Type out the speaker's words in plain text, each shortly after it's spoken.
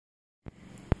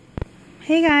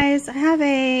Hey guys, I have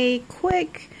a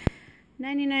quick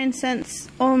 99 cents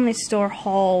only store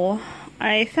haul.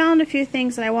 I found a few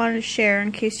things that I wanted to share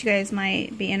in case you guys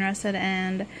might be interested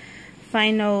and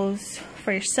find those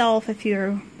for yourself if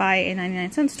you buy a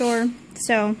 99 cent store.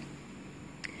 So,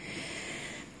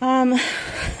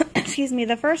 excuse me,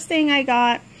 the first thing I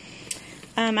got,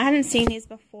 I hadn't seen these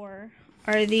before,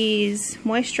 are these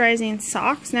moisturizing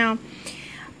socks. Now,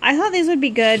 I thought these would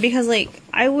be good because, like,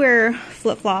 I wear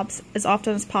flip-flops as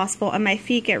often as possible and my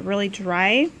feet get really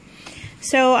dry.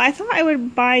 So I thought I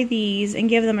would buy these and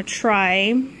give them a try.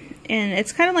 And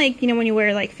it's kind of like, you know, when you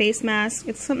wear, like, face masks.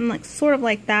 It's something like, sort of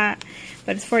like that,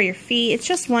 but it's for your feet. It's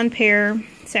just one pair.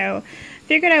 So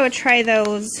figured I would try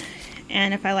those,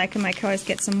 and if I like them, I could always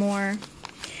get some more.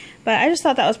 But I just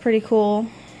thought that was pretty cool.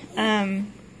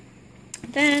 Then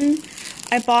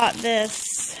I bought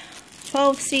this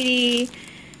 12 CD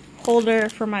holder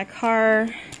for my car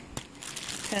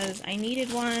because I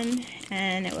needed one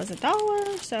and it was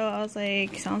 $1, so I was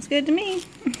like, sounds good to me.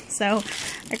 So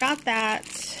I got that.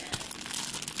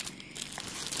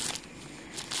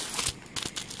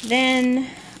 Then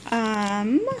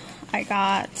I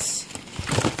got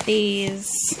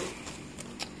these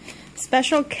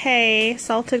Special K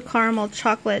salted caramel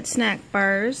chocolate snack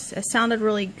bars. It sounded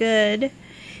really good,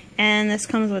 and this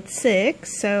comes with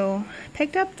 6, so I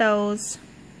picked up those.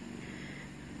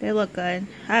 They look good.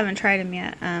 I haven't tried them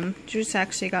yet. Juice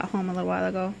actually got home a little while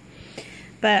ago.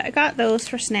 But I got those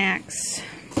for snacks.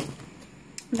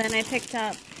 Then I picked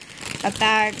up a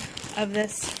bag of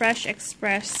this Fresh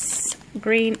Express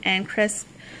green and crisp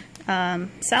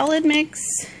salad mix.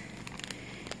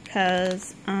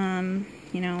 Because,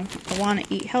 you know, I want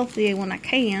to eat healthy when I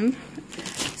can.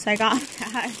 So I got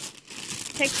that.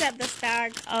 Picked up this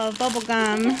bag of bubble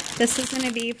gum. This is going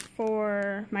to be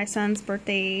for my son's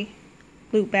birthday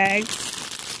loot bag.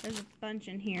 There's a bunch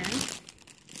in here.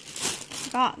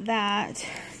 Got that.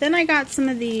 Then I got some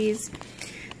of these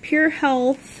Pure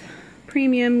Health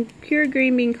Premium Pure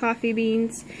Green Bean Coffee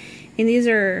Beans. And these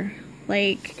are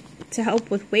like to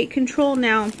help with weight control.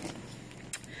 Now,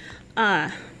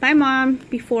 my mom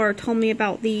before told me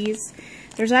about these.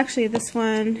 There's actually this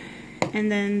one,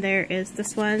 and then there is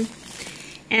this one.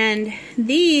 And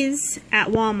these at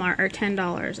Walmart are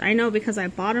 $10. I know because I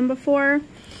bought them before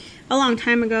a long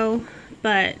time ago,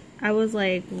 but I was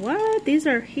like, what? These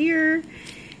are here,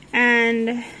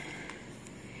 and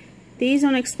these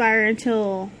don't expire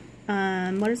until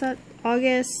what is that,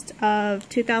 August of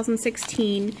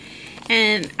 2016,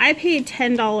 and I paid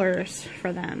 $10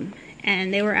 for them,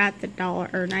 and they were at the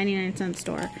 $1 or 99 cent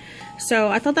store. So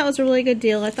I thought that was a really good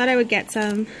deal. I thought I would get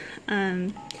some.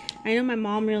 I know my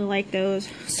mom really liked those,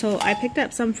 so I picked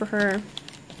up some for her.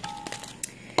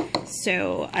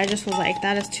 So I just was like,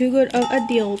 that is too good of a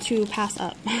deal to pass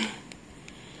up.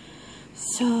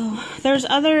 So there's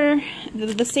other,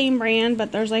 the same brand,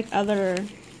 but there's like other,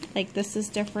 like this is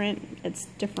different. It's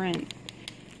different,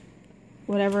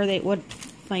 whatever they would,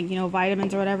 like, you know,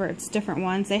 vitamins or whatever. It's different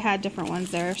ones. They had different ones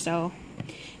there. So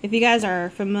if you guys are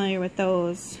familiar with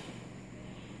those,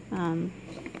 you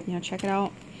know, check it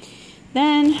out.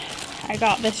 Then I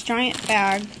got this giant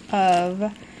bag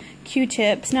of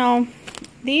Q-tips. Now,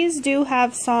 these do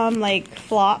have some, like,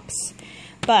 flops,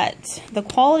 but the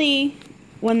quality,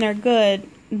 when they're good,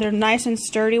 they're nice and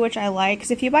sturdy, which I like.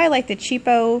 Because if you buy, like, the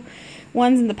cheapo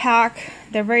ones in the pack,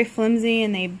 they're very flimsy,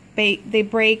 and they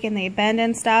break and they bend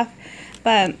and stuff.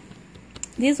 But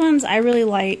these ones I really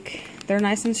like. They're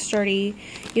nice and sturdy,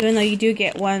 even though you do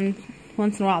get one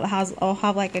once in a while that will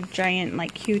have, like, a giant,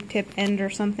 like, Q-tip end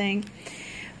or something.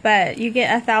 But you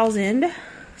get 1,000,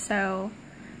 so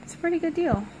it's a pretty good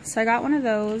deal. So I got one of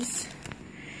those.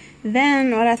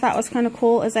 Then what I thought was kind of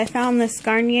cool is I found this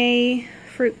Garnier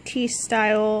Fruit Tea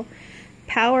Style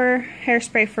Power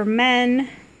Hairspray for Men.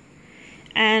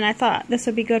 And I thought this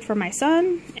would be good for my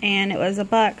son. And it was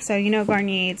 $1. So, you know,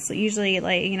 Garnier, it's usually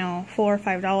like, you know, $4 or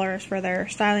 $5 for their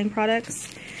styling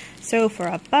products. So for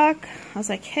 $1, I was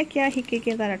like, heck yeah, he could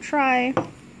give that a try.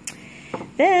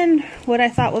 Then what I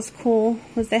thought was cool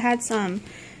was they had some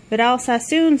Vidal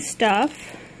Sassoon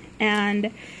stuff.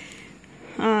 And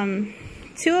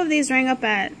 2 of these rang up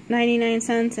at 99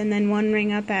 cents, and then 1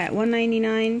 rang up at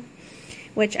 $1.99,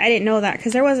 which I didn't know that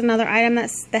because there was another item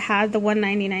that had the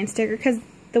 $1.99 sticker. Because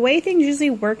the way things usually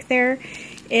work there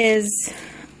is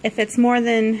if it's more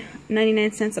than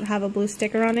 99 cents, it'll have a blue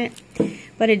sticker on it,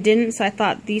 but it didn't. So I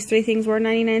thought these 3 things were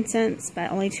 99 cents,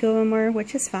 but only 2 of them were,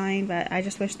 which is fine. But I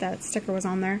just wish that sticker was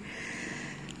on there.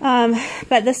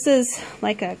 But this is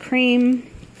like a cream.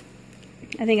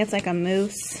 I think it's like a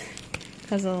mousse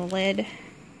because of the lid.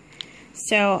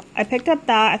 So I picked up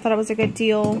that. I thought it was a good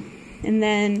deal. And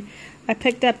then I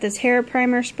picked up this hair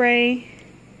primer spray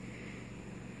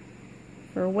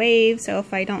for waves, so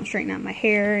if I don't straighten out my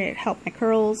hair, it helped my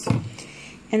curls.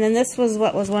 And then this was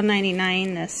what was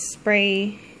 $1.99, this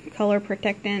spray color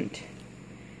protectant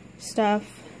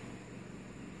stuff.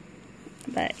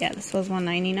 But yeah, this was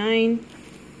 $1.99.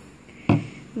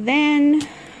 Then,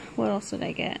 what else did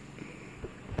I get?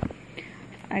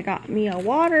 I got me a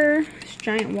water, it's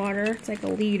giant water, it's like a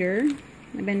liter.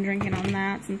 I've been drinking on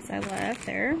that since I left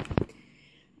there.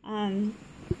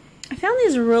 I found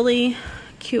these really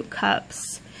cute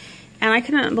cups, and I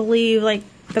couldn't believe like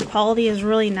the quality is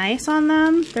really nice on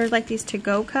them. They're like these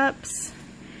to-go cups.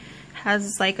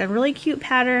 Has like a really cute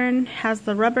pattern, has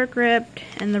the rubber grip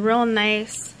and the real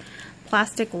nice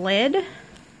plastic lid.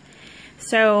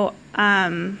 So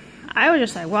I was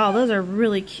just like, wow, those are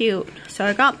really cute. So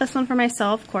I got this one for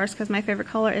myself, of course, because my favorite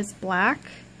color is black.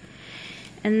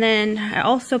 And then I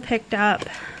also picked up,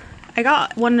 I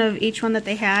got one of each one that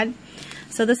they had.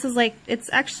 So this is like, it's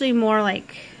actually more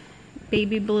like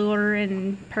baby bluer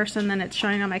in person than it's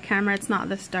showing on my camera. It's not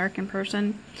this dark in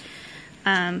person.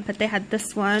 But they had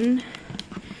this one.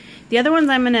 The other ones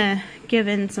I'm going to give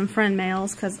in some friend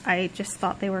mails because I just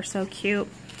thought they were so cute.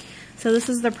 So this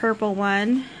is the purple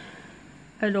one.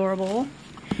 Adorable.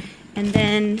 And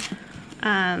then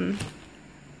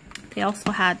they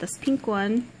also had this pink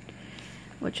one,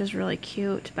 which is really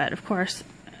cute. But of course,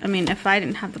 I mean, if I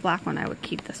didn't have the black one, I would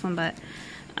keep this one. But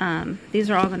these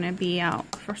are all going to be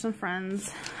out for some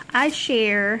friends I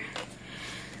share.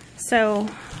 So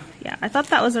yeah, I thought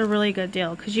that was a really good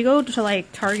deal, because you go to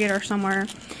like Target or somewhere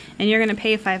and you're going to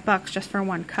pay $5 just for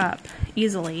one cup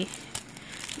easily,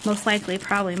 most likely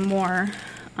probably more.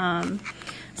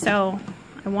 So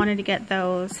I wanted to get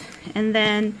those. And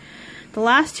then the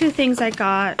last two things I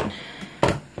got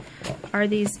are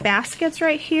these baskets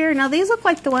right here. Now these look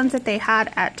like the ones that they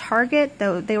had at Target,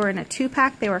 though they were in a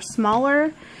 2-pack. They were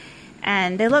smaller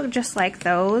and they look just like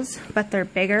those, but they're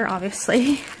bigger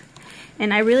obviously.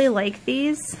 And I really like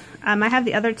these. I have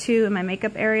the other two in my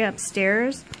makeup area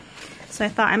upstairs, so I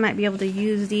thought I might be able to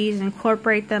use these and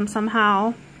incorporate them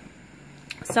somehow.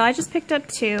 So I just picked up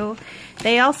two.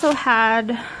 They also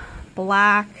had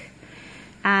black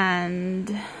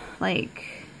and like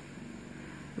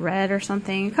red or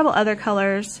something, a couple other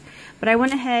colors, but I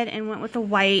went ahead and went with the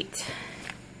white.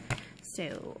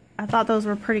 So I thought those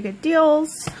were pretty good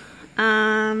deals.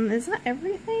 Is that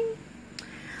everything?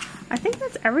 I think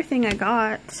that's everything I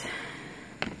got.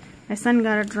 My son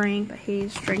got a drink, but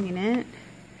he's drinking it.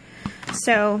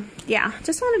 So yeah,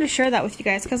 just wanted to share that with you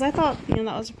guys because I thought, you know,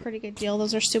 that was a pretty good deal.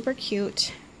 Those are super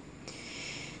cute.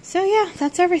 So yeah,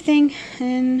 that's everything.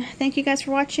 And thank you guys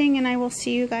for watching, and I will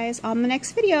see you guys on the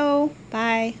next video.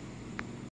 Bye.